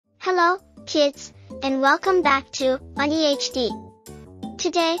Hello, kids, and welcome back to Bunny HD.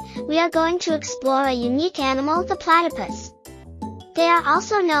 Today, we are going to explore a unique animal, the platypus. They are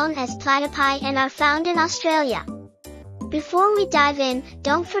also known as platypi and are found in Australia. Before we dive in,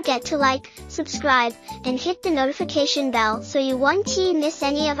 don't forget to like, subscribe, and hit the notification bell so you won't miss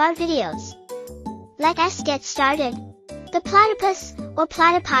any of our videos. Let us get started. The platypus, or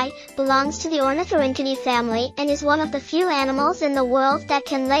platypi, belongs to the Ornithorhynchidae family and is one of the few animals in the world that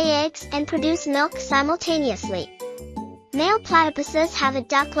can lay eggs and produce milk simultaneously. Male platypuses have a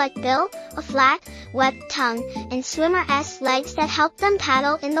duck-like bill, a flat, webbed tongue, and swimmer-esque legs that help them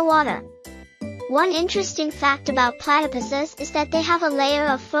paddle in the water. One interesting fact about platypuses is that they have a layer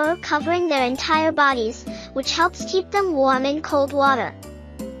of fur covering their entire bodies, which helps keep them warm in cold water.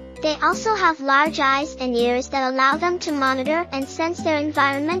 They also have large eyes and ears that allow them to monitor and sense their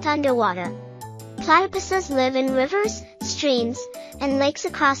environment underwater. Platypuses live in rivers, streams, and lakes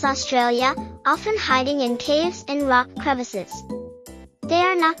across Australia, often hiding in caves and rock crevices. They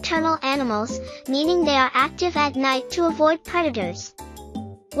are nocturnal animals, meaning they are active at night to avoid predators.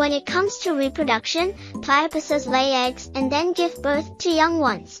 When it comes to reproduction, platypuses lay eggs and then give birth to young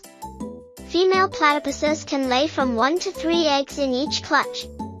ones. Female platypuses can lay from 1 to 3 eggs in each clutch.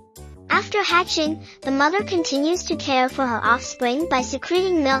 After hatching, the mother continues to care for her offspring by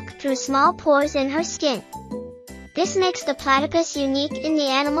secreting milk through small pores in her skin. This makes the platypus unique in the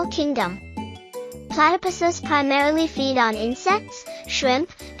animal kingdom. Platypuses primarily feed on insects, shrimp,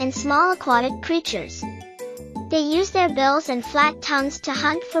 and small aquatic creatures. They use their bills and flat tongues to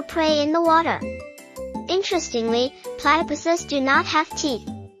hunt for prey in the water. Interestingly, platypuses do not have teeth.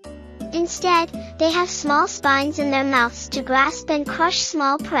 Instead, they have small spines in their mouths to grasp and crush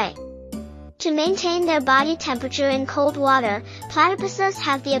small prey. To maintain their body temperature in cold water, platypuses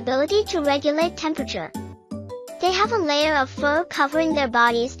have the ability to regulate temperature. They have a layer of fur covering their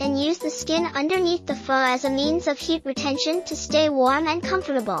bodies and use the skin underneath the fur as a means of heat retention to stay warm and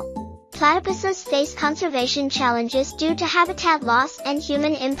comfortable. Platypuses face conservation challenges due to habitat loss and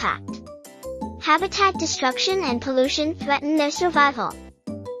human impact. Habitat destruction and pollution threaten their survival.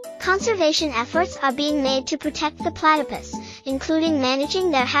 Conservation efforts are being made to protect the platypus, including managing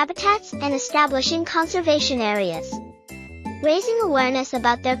their habitats and establishing conservation areas. Raising awareness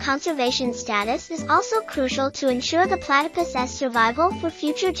about their conservation status is also crucial to ensure the platypus's survival for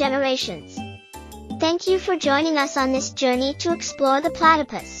future generations. Thank you for joining us on this journey to explore the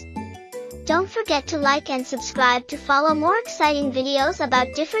platypus. Don't forget to like and subscribe to follow more exciting videos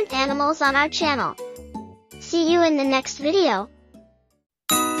about different animals on our channel. See you in the next video.